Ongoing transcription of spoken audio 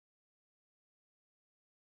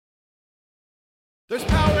There's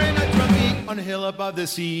power in a drumbeat on a hill above the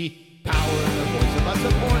sea. Power in the voice of a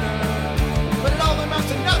supporter. But it all amounts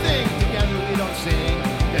to nothing. Together we don't sing.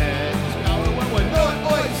 There's power when we're not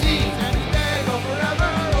oases. And it's day go forever.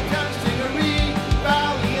 Old town stingery.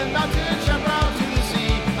 Valley and mountain shine brown to the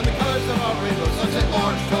sea. And the colors of our rainbow, sunset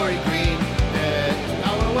orange, Tory green. There's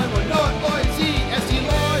power when we're not oases. ST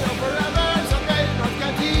loyal forever. Someday in North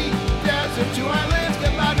County. Desert to islands.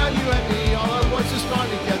 Get loud now, you and me. All our voices strong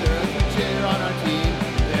together as we cheer on our team.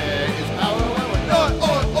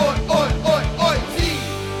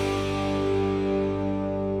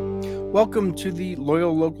 Welcome to the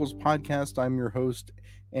Loyal Locals podcast. I'm your host,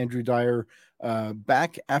 Andrew Dyer,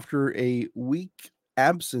 back after a week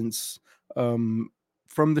absence from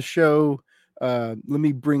the show. Let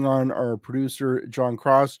me bring on our producer, John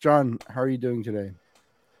Cross. John, how are you doing today?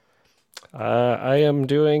 I am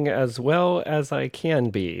doing as well as I can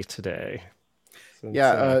be today.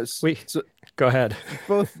 Go ahead.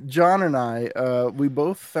 Both John and I, we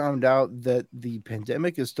both found out that the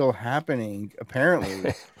pandemic is still happening,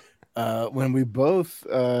 apparently. When we both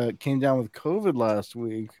came down with COVID last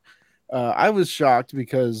week, I was shocked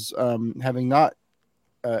because having not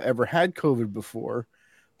ever had COVID before,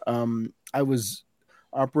 I was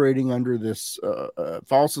operating under this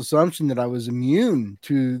false assumption that I was immune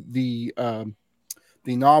to the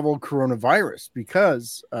novel coronavirus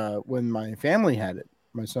because when my family had it,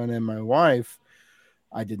 my son and my wife,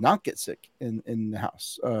 I did not get sick in the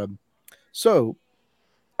house. So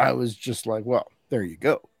I was just like, well, there you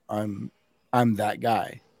go. I'm that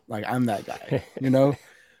guy. Like, I'm that guy, you know?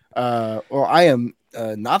 Well, I am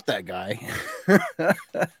not that guy.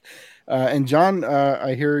 And John,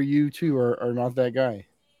 I hear you too are not that guy.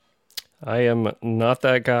 I am not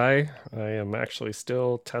that guy. I am actually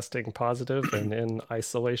still testing positive and in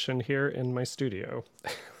isolation here in my studio.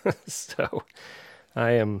 So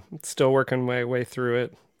I am still working my way through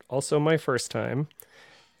it. Also my first time.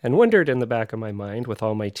 And wondered in the back of my mind, with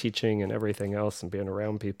all my teaching and everything else and being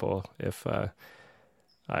around people, if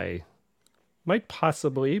I might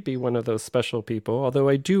possibly be one of those special people, although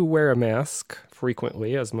I do wear a mask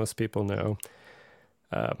frequently, as most people know.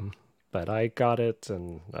 But I got it,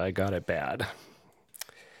 and I got it bad.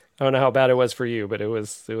 I don't know how bad it was for you, but it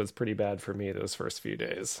was pretty bad for me those first few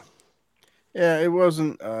days. Yeah, it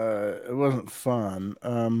wasn't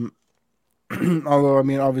fun. Although, I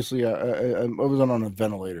mean, obviously, I wasn't on a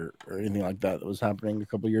ventilator or anything like that was happening a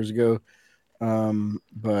couple of years ago.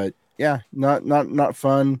 But yeah, not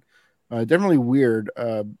fun. Definitely weird.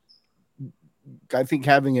 I think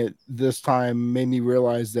having it this time made me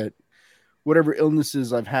realize that whatever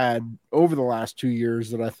illnesses I've had over the last 2 years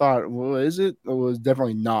that I thought, well, is it? It was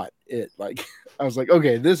definitely not it. Like, I was like,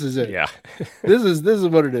 okay, this is it. Yeah, this is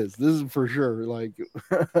what it is. This is for sure. Like,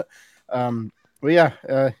 but yeah,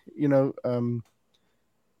 we're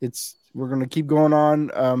going to keep going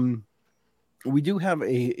on. We do have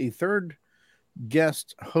a third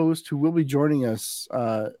guest host who will be joining us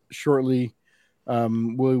shortly.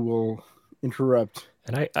 We will interrupt.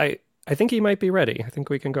 And I think he might be ready. I think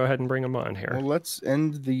we can go ahead and bring him on here. Well, let's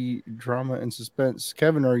end the drama and suspense.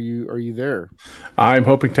 Kevin, are you there? I'm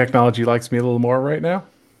hoping technology likes me a little more right now.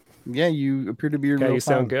 Yeah, you appear to be in real time. You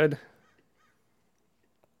sound good.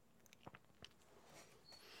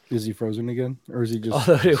 Is he frozen again, or is he just?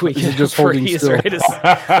 Holding still? Right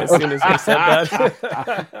as soon as we said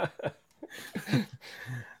that.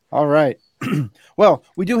 All right. Well,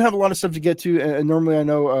 we do have a lot of stuff to get to, and normally I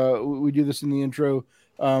know we do this in the intro.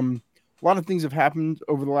 A lot of things have happened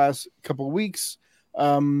over the last couple of weeks.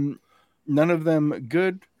 None of them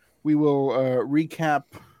good. We will recap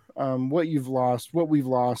what you've lost, what we've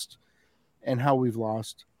lost, and how we've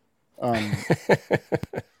lost.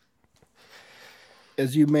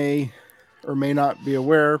 As you may or may not be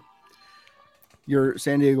aware, your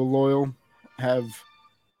San Diego Loyal have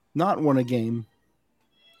not won a game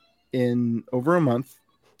in over a month.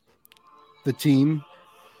 The team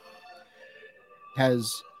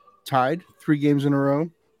has tied 3 games in a row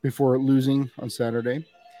before losing on Saturday.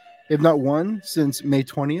 They've not won since May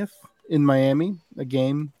 20th in Miami, a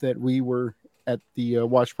game that we were at the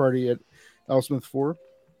watch party at Al Smith for.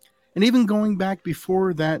 And even going back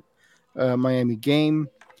before that Miami game,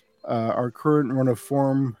 our current run of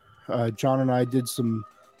form, John and I did some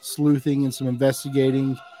sleuthing and some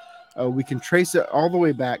investigating. We can trace it all the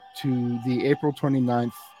way back to the April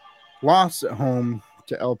 29th loss at home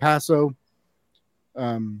to El Paso.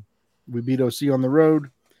 We beat OC on the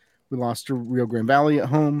road. We lost to Rio Grande Valley at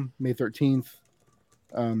home, May 13th.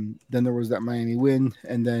 Then there was that Miami win,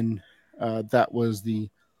 and then that was the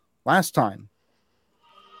last time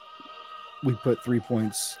we put 3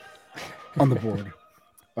 points on the board.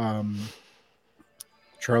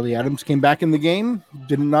 Charlie Adams came back in the game,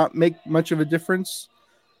 did not make much of a difference.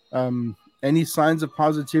 Any signs of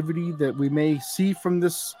positivity that we may see from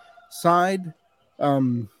this side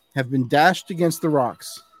have been dashed against the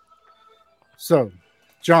rocks. So,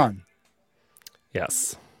 John.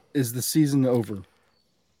 Yes. Is the season over?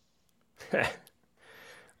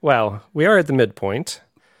 Well, we are at the midpoint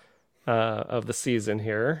of the season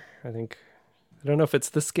here. I don't know if it's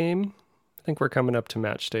this game. I think we're coming up to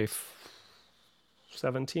match day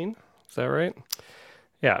 17. Is that right?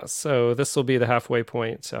 Yeah, so this will be the halfway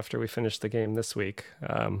point after we finish the game this week.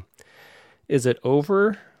 Is it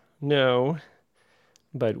over? No,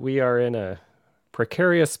 but we are in a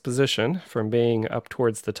precarious position from being up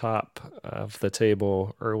towards the top of the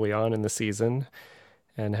table early on in the season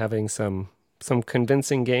and having some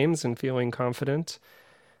convincing games and feeling confident.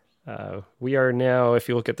 We are now, if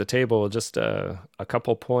you look at the table, just a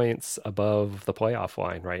couple points above the playoff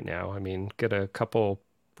line right now. I mean, get a couple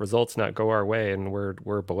results not go our way, and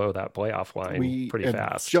we're below that playoff line pretty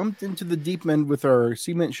fast. Jumped into the deep end with our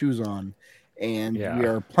cement shoes on, and we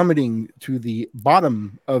are plummeting to the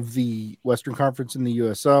bottom of the Western Conference in the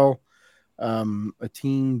USL. A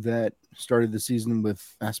team that started the season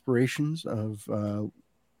with aspirations of,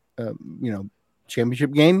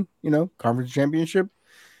 championship game, conference championship.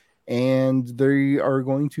 And they are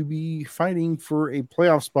going to be fighting for a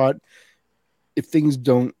playoff spot if things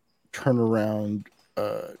don't turn around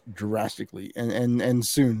drastically and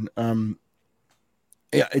soon.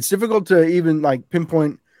 It's difficult to even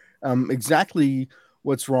pinpoint exactly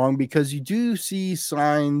what's wrong, because you do see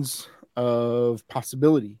signs of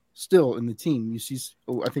possibility still in the team. You see,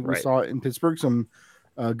 I think we saw it in Pittsburgh, some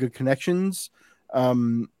good connections,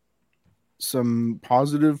 some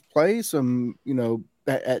positive play, some,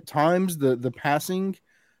 at times the passing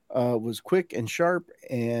was quick and sharp,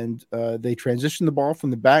 and they transitioned the ball from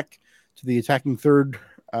the back to the attacking third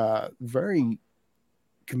very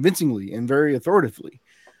convincingly and very authoritatively.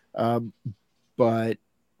 But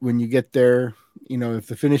when you get there, if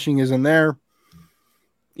the finishing isn't there,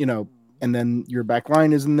 and then your back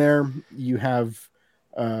line isn't there, you have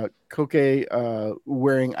Koke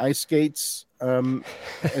wearing ice skates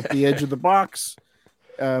at the edge of the box.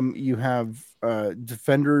 You have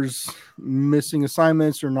defenders missing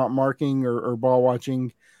assignments or not marking or ball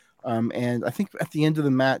watching. And I think at the end of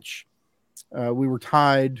the match, we were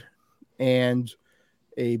tied, and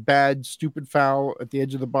a bad, stupid foul at the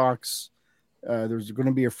edge of the box. There was going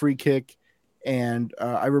to be a free kick. And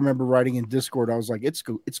I remember writing in Discord, I was like, it's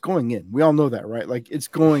going in. We all know that, right? Like, it's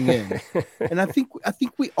going in. And I think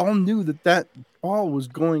we all knew that ball was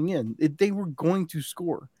going in. They were going to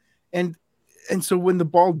score. And so when the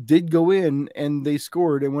ball did go in and they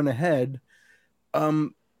scored and went ahead,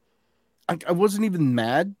 I wasn't even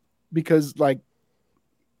mad, because I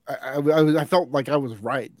felt like I was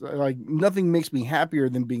right. Like, nothing makes me happier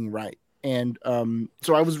than being right. And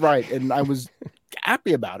so I was right, and I was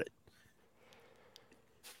happy about it.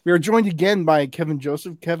 We are joined again by Kevin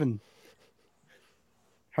Joseph. Kevin,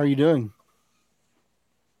 how are you doing?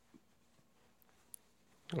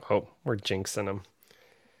 Oh, we're jinxing him.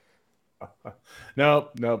 No.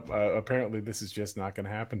 Apparently, this is just not going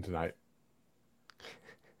to happen tonight.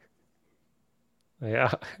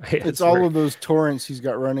 Yeah, it's all of those torrents he's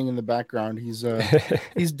got running in the background. He's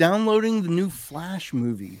downloading the new Flash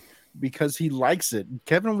movie because he likes it.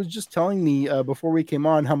 Kevin was just telling me before we came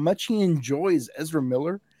on how much he enjoys Ezra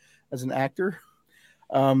Miller as an actor.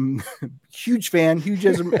 Huge fan, huge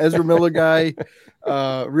Ezra Miller guy.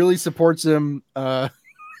 Really supports him. And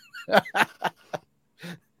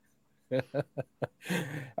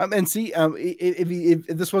see, if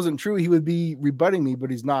this wasn't true, he would be rebutting me, but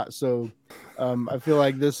he's not. So I feel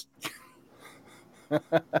like this.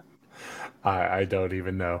 I don't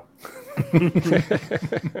even know.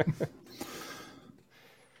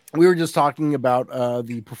 We were just talking about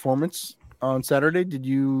the performance on Saturday. Did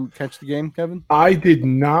you catch the game, Kevin? I did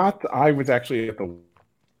not. I was actually at the.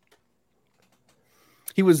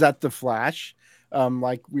 He was at the Flash,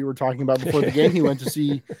 like we were talking about before the game. He went to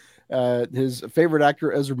see his favorite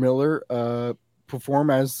actor Ezra Miller perform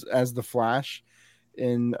as the Flash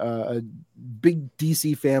in a big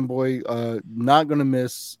DC fanboy. Not going to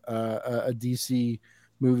miss a DC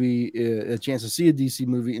movie, a chance to see a DC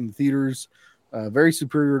movie in the theaters. Very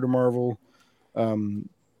superior to Marvel.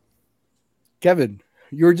 Kevin,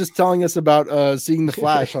 you were just telling us about seeing the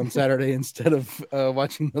Flash on Saturday instead of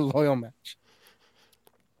watching the Loyal match.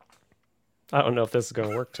 I don't know if this is going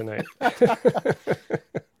to work tonight.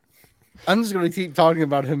 I'm just going to keep talking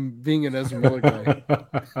about him being an Ezra Miller guy.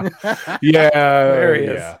 There he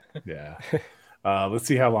is. Yeah. Let's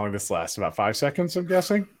see how long this lasts. About 5 seconds, I'm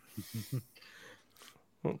guessing.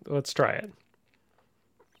 Let's try it.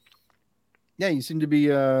 Yeah, you seem to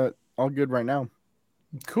be all good right now.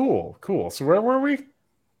 Cool. So where were we?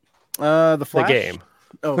 The Flash? The game.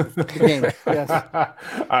 Oh, the game. Yes.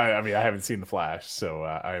 I mean, I haven't seen The Flash, so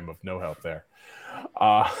I am of no help there.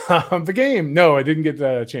 The game. No, I didn't get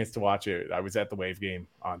the chance to watch it. I was at the Wave game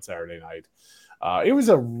on Saturday night. It was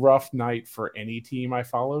a rough night for any team I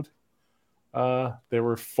followed. There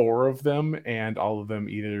were 4 of them, and all of them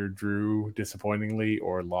either drew disappointingly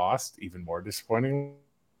or lost even more disappointingly.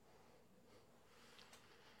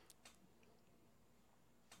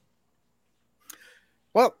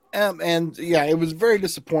 Well, and yeah, it was very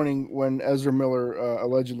disappointing when Ezra Miller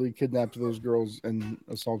allegedly kidnapped those girls and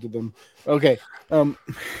assaulted them. Okay,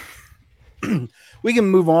 we can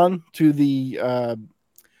move on to the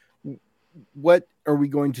what are we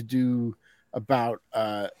going to do about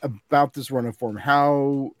this run of form?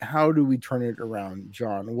 How do we turn it around,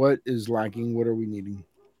 John? What is lacking? What are we needing?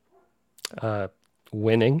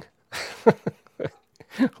 Winning.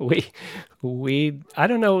 we I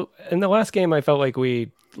don't know, in the last game I felt like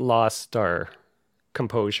we lost our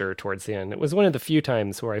composure towards the end. It was one of the few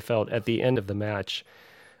times where I felt at the end of the match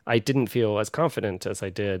I didn't feel as confident as I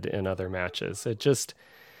did in other matches. It just,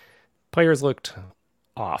 players looked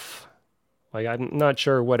off. Like, I'm not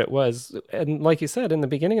sure what it was. And like you said, in the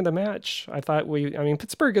beginning of the match, I thought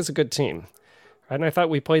Pittsburgh is a good team. And I thought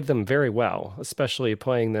we played them very well, especially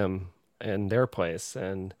playing them in their place.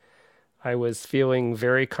 And I was feeling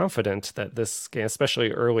very confident that this game,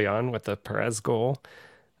 especially early on with the Perez goal,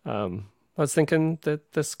 I was thinking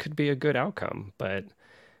that this could be a good outcome. But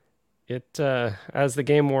it, as the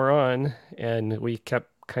game wore on and we kept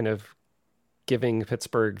kind of giving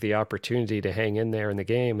Pittsburgh the opportunity to hang in there in the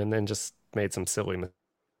game, and then just made some silly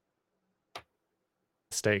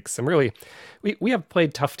mistakes. And really, we have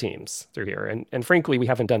played tough teams through here. And frankly, we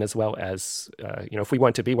haven't done as well as, if we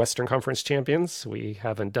want to be Western Conference champions, we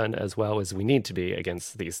haven't done as well as we need to be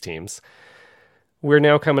against these teams. We're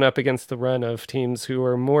now coming up against the run of teams who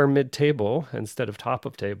are more mid-table instead of top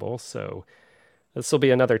of table. So this will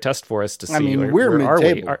be another test for us to see. I mean, we're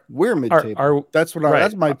mid-table. We're mid-table. That's what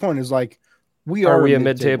that's my point is, like, are we a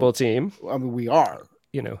mid-table team? I mean, we are.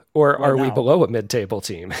 Or are we below a mid-table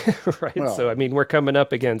team? Right. Well, so, I mean, we're coming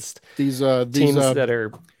up against these teams that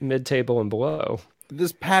are mid-table and below.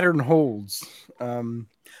 This pattern holds. But,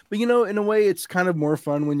 in a way, it's kind of more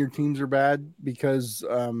fun when your teams are bad because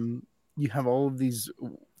you have all of these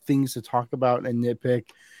things to talk about and nitpick.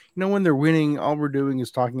 When they're winning, all we're doing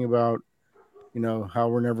is talking about, how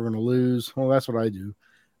we're never going to lose. Well, that's what I do.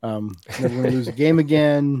 Never going to lose a game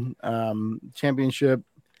again. Championship.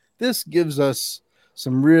 This gives us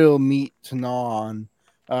some real meat to gnaw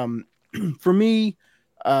on. For me,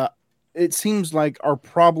 it seems like our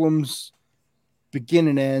problems begin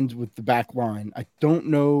and end with the back line. I don't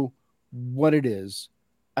know what it is.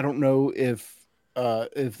 I don't know if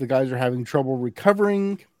the guys are having trouble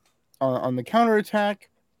recovering on the counterattack.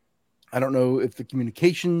 I don't know if the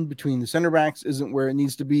communication between the center backs isn't where it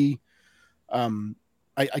needs to be.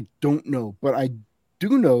 I don't know, but I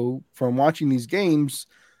do know from watching these games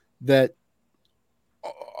that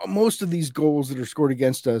most of these goals that are scored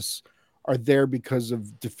against us are there because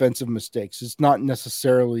of defensive mistakes. It's not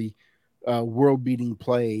necessarily world-beating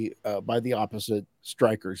play by the opposite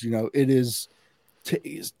strikers. It is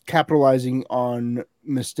capitalizing on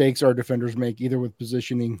mistakes our defenders make, either with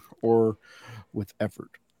positioning or with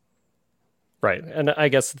effort. Right. And I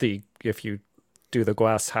guess if you do the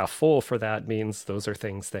glass half full for that, means those are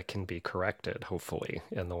things that can be corrected, hopefully,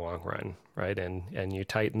 in the long run, right? And you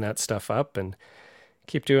tighten that stuff up and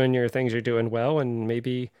keep doing your things you're doing well, and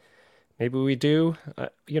maybe we do.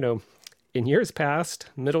 In years past,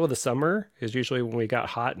 middle of the summer is usually when we got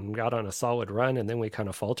hot and got on a solid run, and then we kind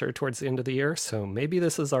of falter towards the end of the year. So maybe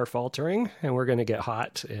this is our faltering, and we're going to get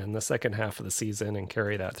hot in the second half of the season and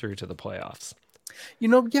carry that through to the playoffs.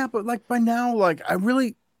 Yeah, but like by now, like I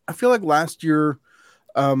feel like last year,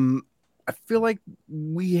 I feel like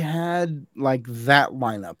we had like that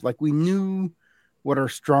lineup, like we knew what our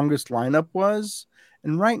strongest lineup was.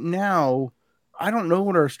 And right now, I don't know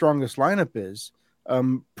what our strongest lineup is.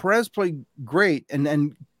 Perez played great,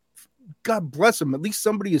 and God bless him. At least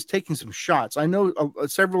somebody is taking some shots. I know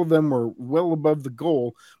several of them were well above the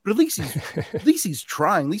goal, but at least he's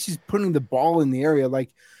trying. At least he's putting the ball in the area.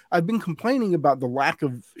 Like, I've been complaining about the lack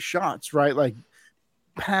of shots, right? Like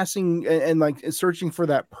passing and like searching for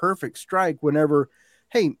that perfect strike whenever,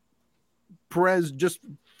 hey, Perez just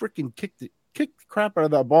freaking kicked the crap out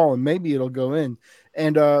of that ball and maybe it'll go in.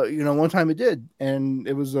 And, one time it did, and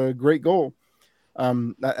it was a great goal.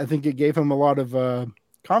 I think it gave him a lot of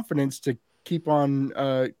confidence to keep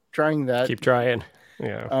on trying that. Keep trying.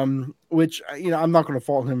 Yeah. Which I'm not going to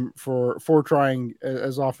fault him for trying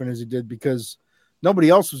as often as he did, because nobody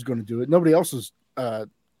else was going to do it. Nobody else was,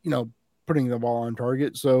 putting the ball on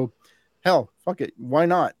target. So, hell, fuck it, why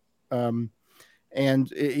not? And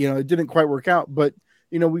it didn't quite work out, but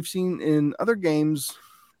we've seen in other games,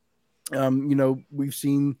 we've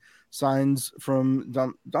seen signs from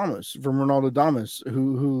Damas, from Ronaldo Damas,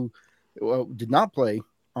 who did not play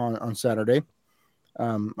on Saturday.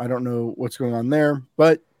 I don't know what's going on there,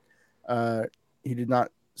 but he did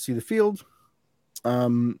not see the field.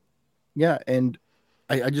 Yeah, and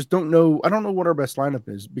I just don't know. I don't know what our best lineup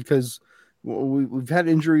is, because we've had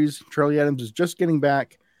injuries. Charlie Adams is just getting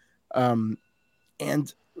back. And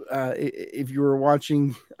if you were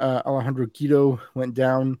watching, Alejandro Quito went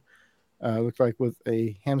down, looked like with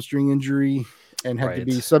a hamstring injury, and had to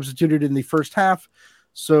be substituted in the first half.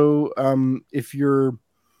 So if you're,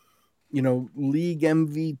 league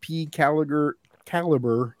MVP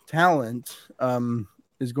caliber talent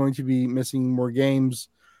is going to be missing more games,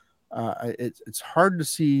 it's hard to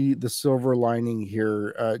see the silver lining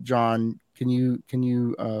here. John, can you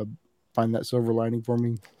find that silver lining for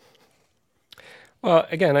me? Well,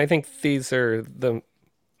 again, I think these are the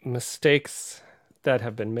mistakes that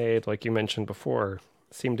have been made, like you mentioned before,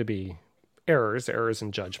 seem to be errors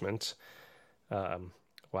in judgment,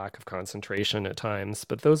 lack of concentration at times,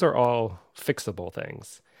 but those are all fixable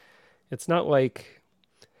things. It's not like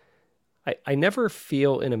I never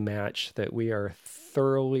feel in a match that we are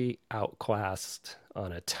thoroughly outclassed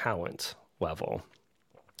on a talent level.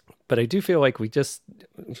 But I do feel like we just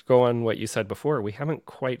go on what you said before. We haven't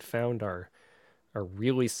quite found our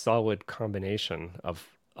really solid combination of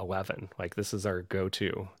 11. Like, this is our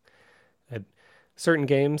go-to. At certain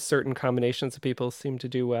games, certain combinations of people seem to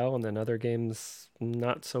do well, and then other games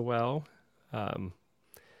not so well.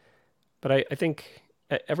 But I think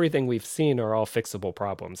everything we've seen are all fixable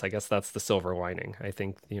problems. I guess that's the silver lining. I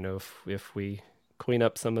think, if we clean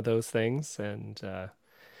up some of those things, and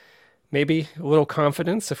maybe a little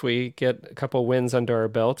confidence, if we get a couple wins under our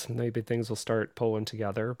belt, maybe things will start pulling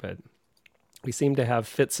together. But we seem to have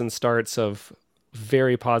fits and starts of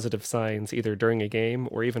very positive signs, either during a game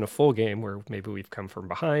or even a full game where maybe we've come from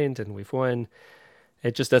behind and we've won.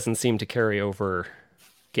 It just doesn't seem to carry over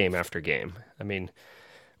game after game. I mean,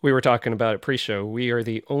 we were talking about it pre-show. We are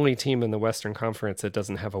the only team in the Western Conference that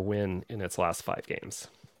doesn't have a win in its last 5 games.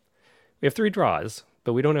 We have 3 draws,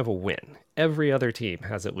 but we don't have a win. Every other team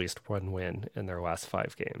has at least 1 win in their last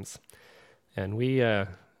 5 games. And we,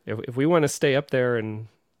 if we want to stay up there and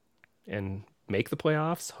make the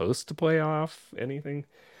playoffs, host a playoff, anything,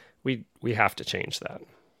 we have to change that.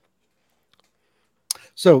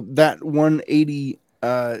 So that 180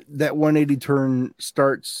 turn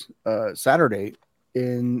starts Saturday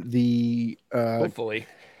in the hopefully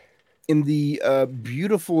in the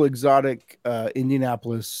beautiful, exotic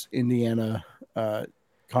Indianapolis, Indiana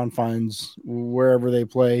confines, wherever they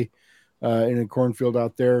play, in a cornfield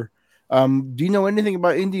out there. Do you know anything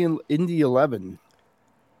about Indy 11?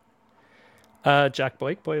 Jack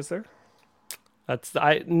Blake plays there. I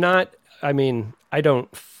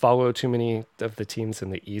don't follow too many of the teams in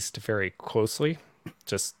the East very closely.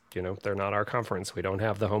 Just, they're not our conference. We don't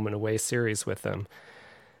have the home and away series with them.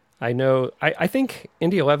 I know, I think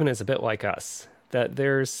Indy 11 is a bit like us, that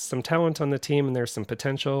there's some talent on the team and there's some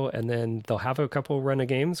potential, and then they'll have a couple run of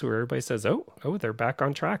games where everybody says, oh, they're back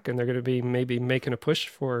on track and they're going to be maybe making a push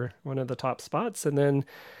for one of the top spots, and then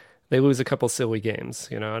they lose a couple silly games,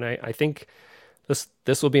 and I think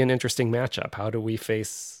this will be an interesting matchup. How do we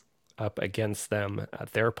face up against them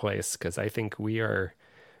at their place? Because I think we are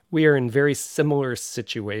in very similar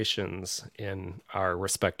situations in our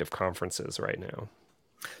respective conferences right now.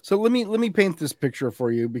 So let me paint this picture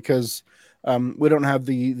for you, because we don't have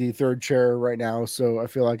the third chair right now, so I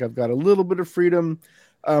feel like I've got a little bit of freedom.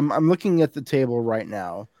 I'm looking at the table right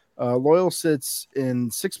now. Loyal sits in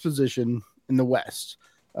 6th position in the West.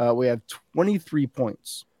 We have 23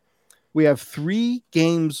 points. We have 3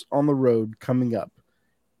 games on the road coming up.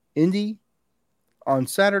 Indy on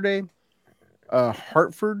Saturday,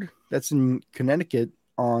 Hartford, that's in Connecticut,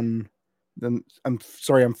 on the. I'm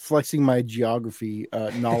sorry, I'm flexing my geography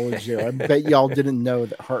knowledge there. I bet y'all didn't know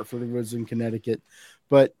that Hartford was in Connecticut,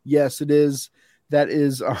 but yes, it is. That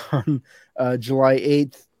is on July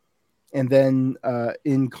 8th, and then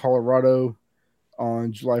in Colorado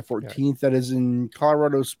on July 14th. Yeah. That is in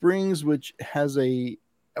Colorado Springs, which has a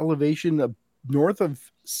elevation of north of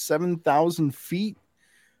 7,000 feet.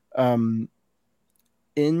 In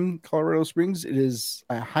Colorado Springs, it is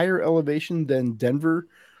a higher elevation than Denver,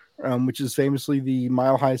 which is famously the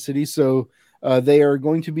Mile High City. So They are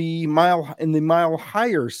going to be in the mile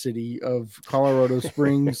higher city of Colorado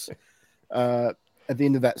Springs at the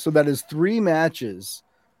end of that. So that is 3 matches.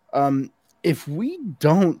 If we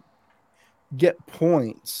don't get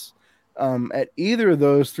points at either of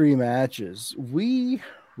those 3 matches, we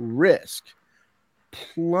risk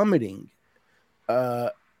plummeting.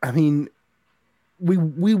 I mean,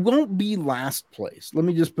 we won't be last place. Let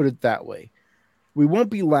me just put it that way. We won't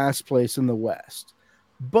be last place in the West,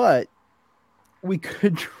 but we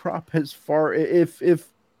could drop as far if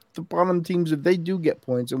the bottom teams, if they do get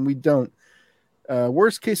points and we don't.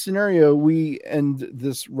 Worst case scenario, we end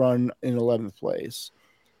this run in 11th place.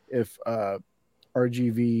 If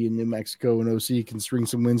RGV and New Mexico and OC can string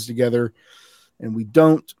some wins together and we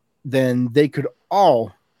don't, then they could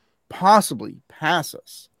all possibly pass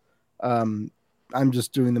us. I'm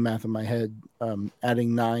just doing the math in my head,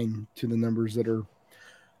 adding 9 to the numbers that are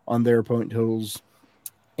on their point totals.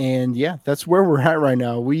 And yeah, that's where we're at right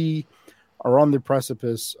now. We are on the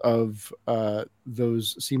precipice of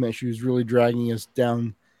those cement shoes really dragging us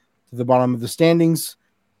down to the bottom of the standings.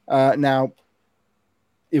 Now,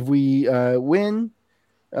 if we win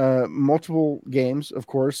multiple games, of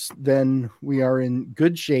course, then we are in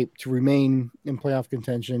good shape to remain in playoff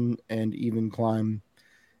contention and even climb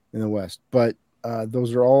in the West. But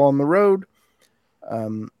those are all on the road.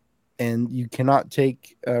 And you cannot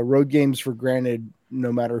take road games for granted,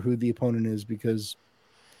 no matter who the opponent is, because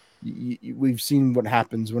we've seen what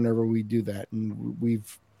happens whenever we do that, and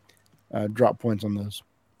we've dropped points on those.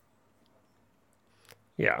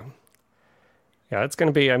 Yeah, it's going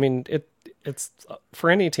to be. I mean, it's for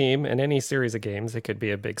any team in any series of games, it could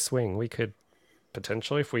be a big swing. We could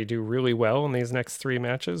potentially, if we do really well in these next 3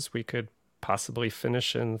 matches, we could possibly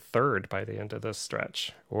finish in 3rd by the end of this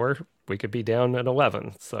stretch, or we could be down at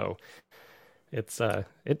 11. So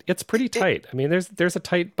it's pretty tight. I mean, there's a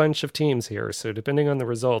tight bunch of teams here, so depending on the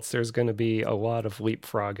results, there's going to be a lot of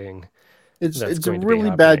leapfrogging. It's a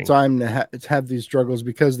really bad time to have these struggles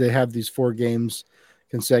because they have these 4 games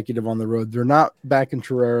consecutive on the road. They're not back in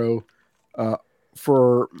Torero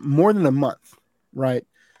for more than a month, right?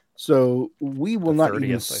 So we will not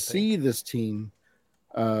even see this team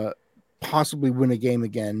possibly win a game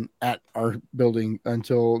again at our building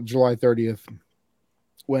until July 30th,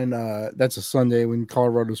 when that's a Sunday when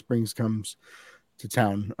Colorado Springs comes to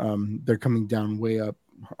town. They're coming down way up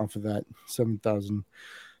off of that 7,000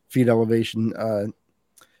 feet elevation,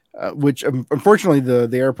 which unfortunately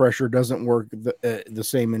the air pressure doesn't work the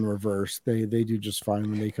same in reverse. They do just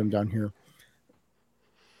fine when they come down here.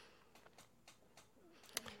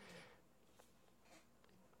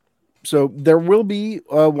 So there will be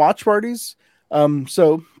watch parties.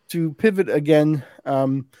 So to pivot again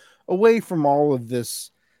away from all of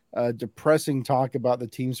this depressing talk about the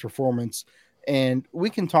team's performance, and we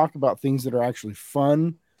can talk about things that are actually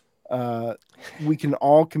fun. We can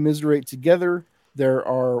all commiserate together. There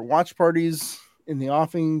are watch parties in the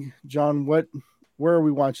offing. John, where are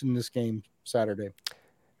we watching this game Saturday?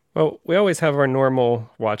 Well, we always have our normal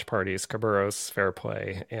watch parties, Cabarrus,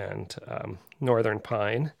 Fairplay, and Northern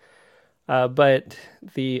Pine. But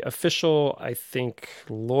the official, I think,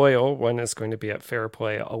 loyal one is going to be at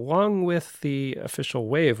Fairplay, along with the official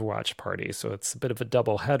Wave watch party. So it's a bit of a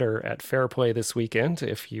double header at Fairplay this weekend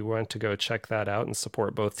if you want to go check that out and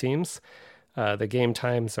support both teams. The game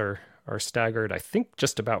times are staggered, I think,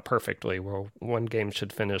 just about perfectly, where one game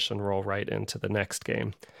should finish and roll right into the next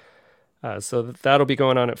game. So that'll be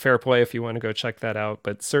going on at Fairplay if you want to go check that out.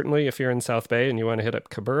 But certainly if you're in South Bay and you want to hit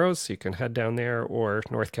up Cabarrus, you can head down there, or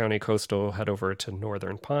North County Coastal, head over to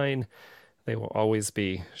Northern Pine. They will always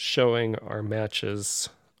be showing our matches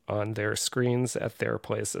on their screens at their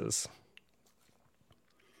places.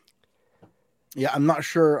 Yeah, I'm not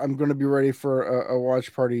sure I'm going to be ready for a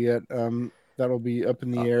watch party yet. That'll be up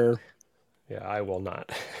in the air. Yeah, I will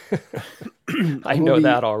not. I know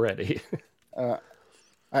that already.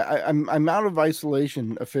 I'm out of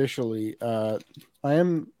isolation officially. I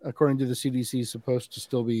am, according to the CDC, supposed to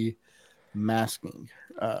still be masking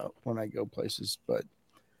when I go places, but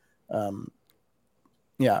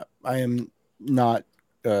yeah, I am not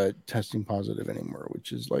testing positive anymore,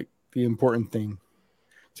 which is like the important thing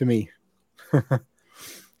to me.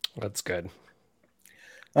 That's good.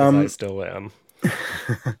 I still am.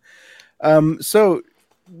 So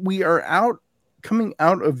we are coming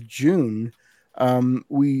out of June.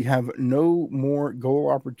 We have no more goal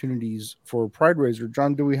opportunities for Pride Raiser.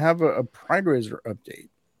 John, do we have a Pride Raiser update?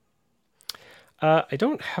 I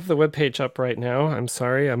don't have the webpage up right now. I'm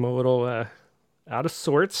sorry. I'm a little out of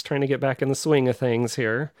sorts trying to get back in the swing of things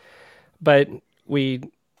here. But we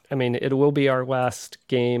I mean, it will be our last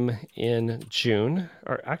game in June.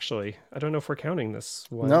 Or actually, I don't know if we're counting this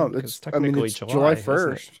one. No, because it's technically it's July isn't it?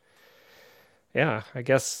 1st. Yeah, I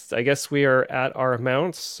guess we are at our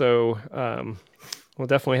amounts, so we'll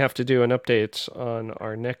definitely have to do an update on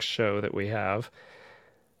our next show that we have.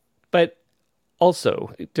 But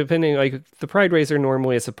also, depending, like the Pride Raiser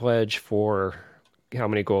normally is a pledge for how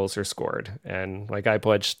many goals are scored, and like I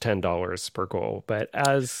pledged $10 per goal. But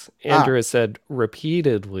as Andrew has said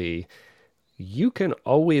repeatedly, you can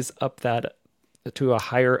always up that to a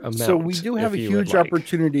higher amount. So we do have a huge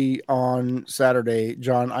opportunity on Saturday,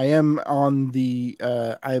 John. I am on the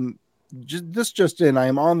I am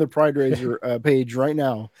on the Pride Raiser page right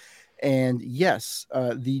now, and yes,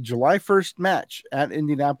 the July 1st match at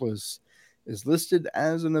Indianapolis is listed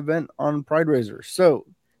as an event on Pride Raiser. So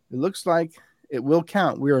it looks like it will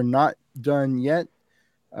count. We are not done yet.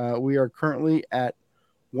 We are currently at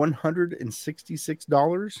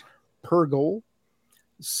 $166 per goal.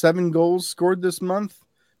 7 goals scored this month,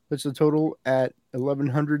 puts the total at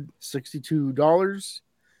 $1,162.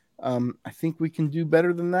 I think we can do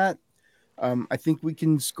better than that. I think we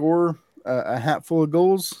can score a hatful of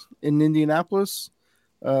goals in Indianapolis.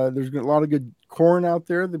 There's a lot of good corn out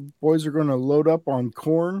there. The boys are going to load up on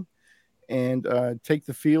corn and take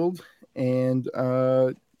the field. And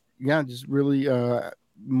just really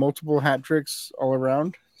multiple hat tricks all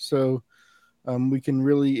around. So we can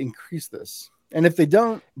really increase this. And if they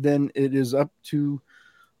don't, then it is up to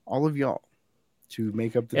all of y'all to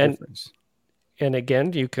make up the difference. And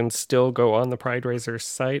again, you can still go on the Pride Raiser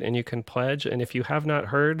site and you can pledge. And if you have not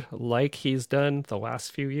heard, like he's done the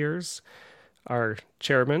last few years, our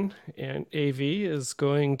chairman and AV is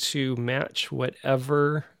going to match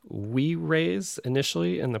whatever we raise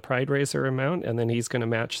initially in the Pride Raiser amount. And then he's going to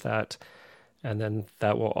match that. And then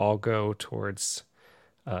that will all go towards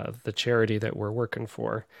the charity that we're working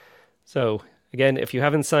for. So again, if you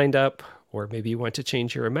haven't signed up, or maybe you want to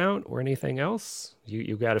change your amount or anything else,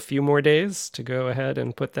 you got a few more days to go ahead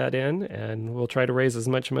and put that in, and we'll try to raise as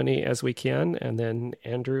much money as we can. And then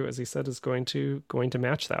Andrew, as he said, is going to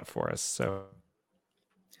match that for us. So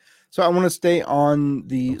I want to stay on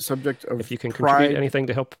the subject of if you can Pride. contribute anything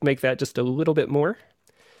to help make that just a little bit more.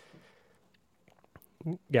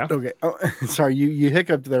 Yeah. Okay. Oh, sorry, you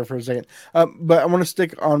hiccuped there for a second. But I want to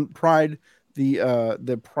stick on Pride.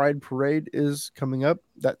 The Pride Parade is coming up.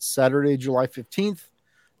 That's Saturday, July 15th.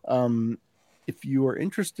 If you are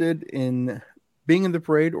interested in being in the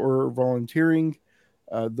parade or volunteering,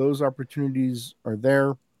 those opportunities are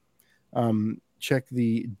there. Check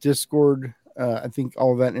the Discord. I think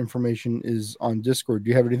all of that information is on Discord. Do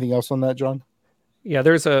you have anything else on that, John? Yeah,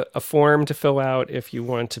 there's a form to fill out if you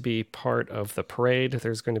want to be part of the parade.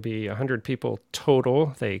 There's going to be 100 people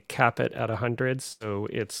total. They cap it at 100. So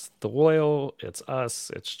it's the Loyal, it's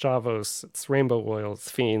us, it's Javos, it's Rainbow Loyal,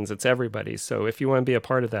 it's Fiends, it's everybody. So if you want to be a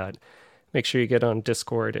part of that, make sure you get on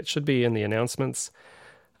Discord. It should be in the announcements,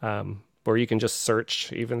 or you can just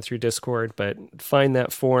search even through Discord, but find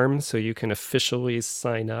that form so you can officially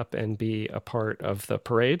sign up and be a part of the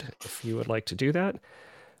parade if you would like to do that.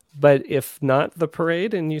 But if not the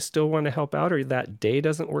parade and you still want to help out, or that day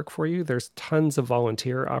doesn't work for you, there's tons of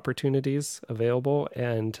volunteer opportunities available.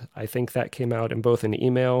 And I think that came out in both an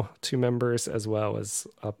email to members as well as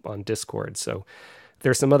up on Discord. So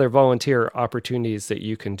there's some other volunteer opportunities that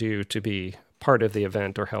you can do to be part of the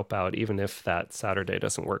event or help out, even if that Saturday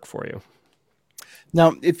doesn't work for you.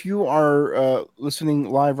 Now, if you are listening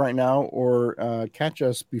live right now or catch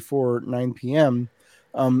us before 9 p.m.,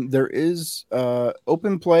 there is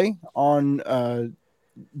open play on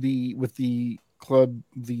with the club,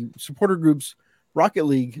 the supporter group's Rocket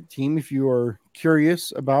League team. If you are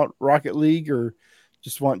curious about Rocket League or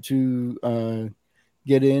just want to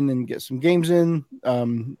get in and get some games in,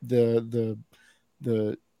 the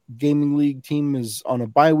gaming league team is on a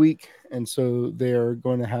bye week, and so they're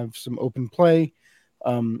going to have some open play.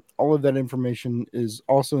 All of that information is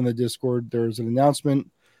also in the Discord. There's an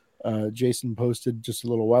announcement Jason posted just a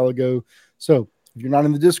little while ago. So if you're not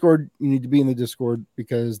in the Discord, you need to be in the Discord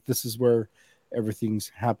because this is where everything's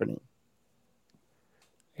happening.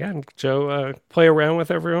 Yeah, and Joe, play around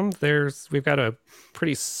with everyone. We've got a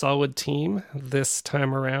pretty solid team this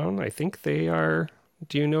time around. I think they are,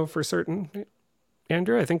 do you know for certain,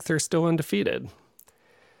 Andrew? I think they're still undefeated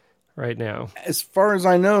right now. As far as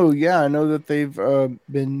I know, yeah, I know that they've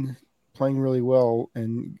been playing really well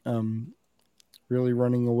and really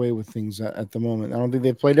running away with things at the moment. I don't think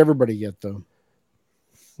they've played everybody yet, though.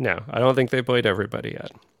 No, I don't think they played everybody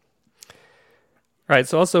yet. All right,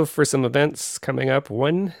 so also for some events coming up,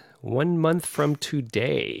 one month from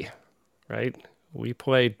today, right, we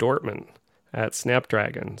play Dortmund at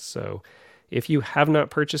Snapdragon. So if you have not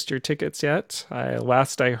purchased your tickets yet,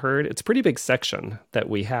 last I heard, it's a pretty big section that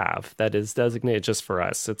we have that is designated just for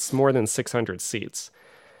us. It's more than 600 seats.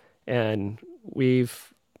 And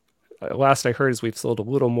last I heard is we've sold a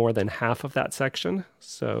little more than half of that section.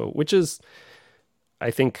 So, which is,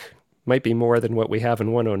 I think, might be more than what we have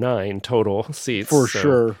in 109 total seats. For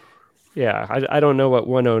sure. Yeah, I don't know what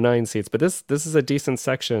 109 seats, but this is a decent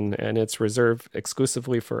section, and it's reserved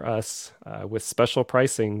exclusively for us with special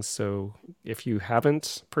pricing. So if you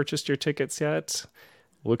haven't purchased your tickets yet,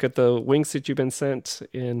 look at the links that you've been sent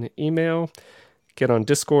in email, get on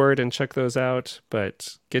Discord and check those out,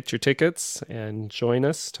 but get your tickets and join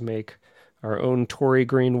us to make our own Tory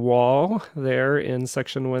Green wall there in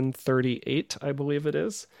section 138, I believe it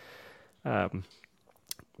is.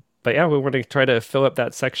 But yeah, we want to try to fill up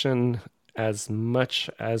that section as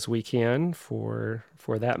much as we can for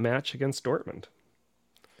that match against Dortmund.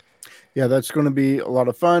 Yeah, that's going to be a lot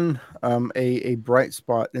of fun. A bright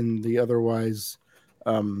spot in the otherwise,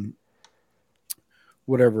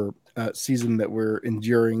 season that we're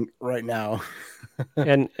enduring right now.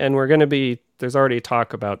 and we're going to be, there's already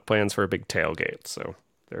talk about plans for a big tailgate. So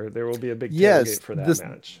there will be a big tailgate for that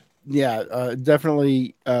match. Yeah,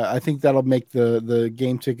 definitely. I think that'll make the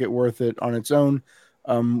game ticket worth it on its own.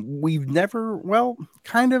 We've never,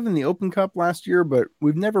 kind of in the Open Cup last year, but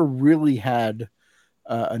we've never really had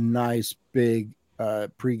a nice big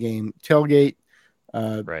pregame tailgate.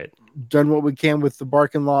 Right. Done what we can with the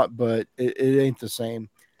parking lot, but it ain't the same.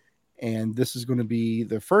 And this is going to be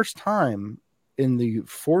the first time in the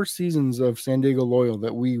 4 seasons of San Diego Loyal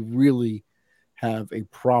that we really have a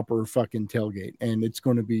proper fucking tailgate, and it's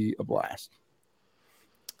going to be a blast.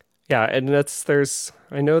 Yeah, and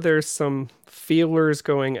I know there's some feelers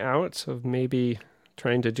going out of maybe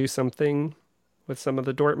trying to do something with some of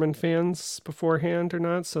the Dortmund fans beforehand or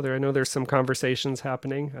not. So I know there's some conversations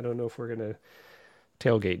happening. I don't know if we're going to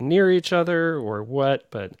tailgate near each other or what,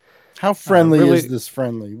 but how friendly is this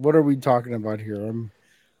friendly? What are we talking about here?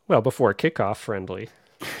 Well, before kickoff friendly.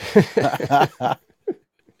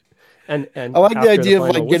 And I like the idea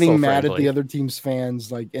of getting mad friendly at the other team's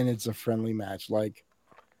fans, and it's a friendly match.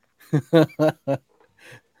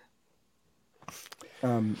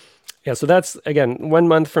 Yeah, so that's, again, 1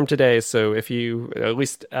 month from today. So if you, at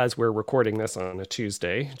least as we're recording this on a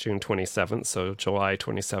Tuesday, June 27th, so July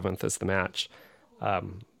 27th is the match.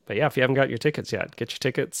 But yeah, if you haven't got your tickets yet, get your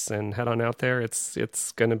tickets and head on out there.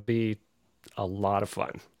 It's going to be a lot of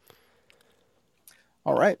fun.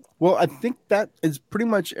 All right. Well, I think that is pretty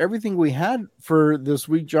much everything we had for this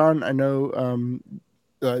week, John. I know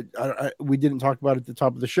we didn't talk about it at the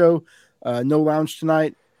top of the show. No lounge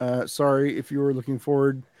tonight. Sorry if you were looking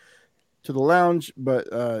forward to the lounge, but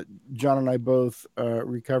John and I both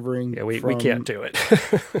recovering. Yeah, we can't do it.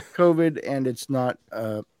 COVID, and it's not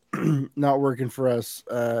not working for us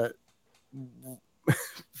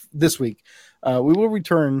this week. We will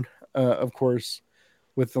return, of course,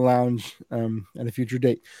 with the lounge at a future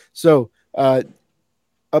date. So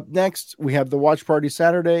up next, we have the watch party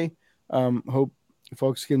Saturday. Hope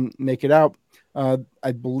folks can make it out.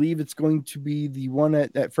 I believe it's going to be the one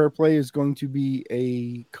at Fair Play is going to be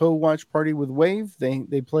a co-watch party with Wave.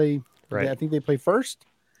 They play, right. I think they play first,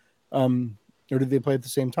 or did they play at the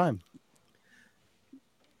same time?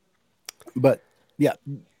 But yeah,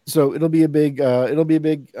 so it'll be a big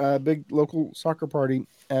local soccer party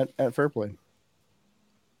at Fair Play.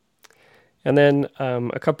 And then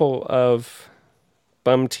a couple of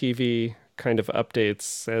Bum TV kind of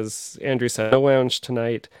updates. As Andrew said, no lounge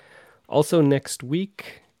tonight. Also next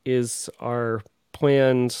week is our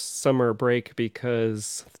planned summer break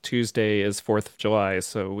because Tuesday is 4th of July.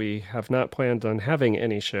 So we have not planned on having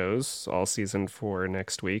any shows all season for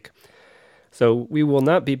next week. So we will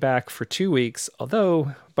not be back for 2 weeks,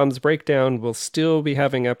 although Bum's Breakdown will still be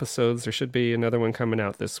having episodes. There should be another one coming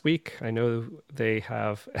out this week. I know they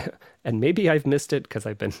have, and maybe I've missed it because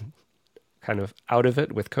I've been kind of out of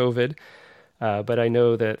it with COVID, but I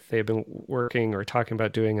know that they've been working or talking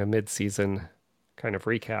about doing a mid-season kind of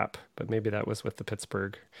recap, but maybe that was with the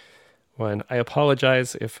Pittsburgh one. I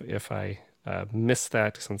apologize if I missed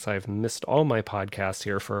that since I've missed all my podcasts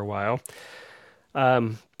here for a while.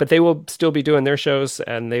 But they will still be doing their shows,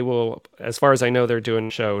 and they will, as far as I know, they're doing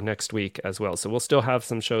a show next week as well. So we'll still have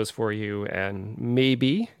some shows for you, and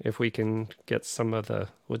maybe if we can get some of the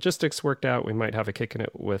logistics worked out, we might have a kick in it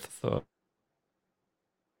with the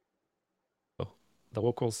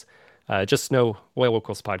locals. Just no Loyal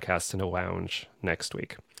Locals podcast and a lounge next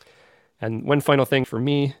week. And one final thing for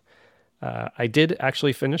me, I did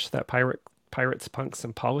actually finish that Pirates, Punks,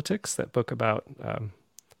 and Politics, that book about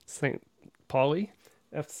St. Pauli,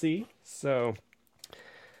 FC. So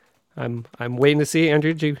I'm waiting to see.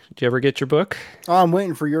 Andrew, did you ever get your book? Oh, I'm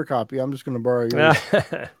waiting for your copy. I'm just going to borrow yours.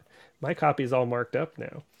 My copy's all marked up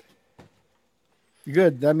now.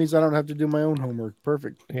 Good. That means I don't have to do my own homework.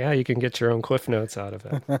 Perfect. Yeah, you can get your own cliff notes out of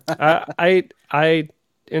it. I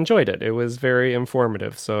enjoyed it. It was very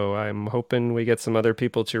informative. So I'm hoping we get some other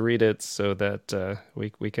people to read it so that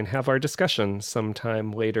we can have our discussion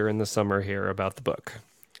sometime later in the summer here about the book.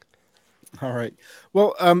 All right.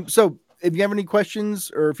 Well, so if you have any questions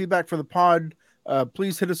or feedback for the pod,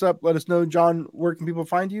 please hit us up. Let us know. John, where can people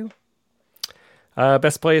find you?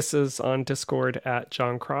 Best place is on Discord at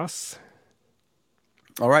John Cross.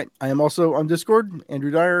 All right. I am also on Discord,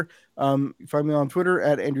 Andrew Dyer. You find me on Twitter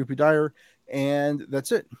at Andrew P. Dyer. And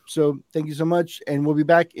that's it. So thank you so much. And we'll be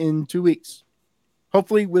back in 2 weeks,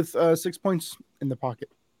 hopefully with 6 points in the pocket.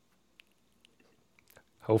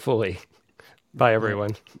 Hopefully. Bye,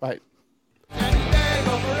 everyone. Bye.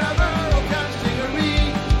 And forever.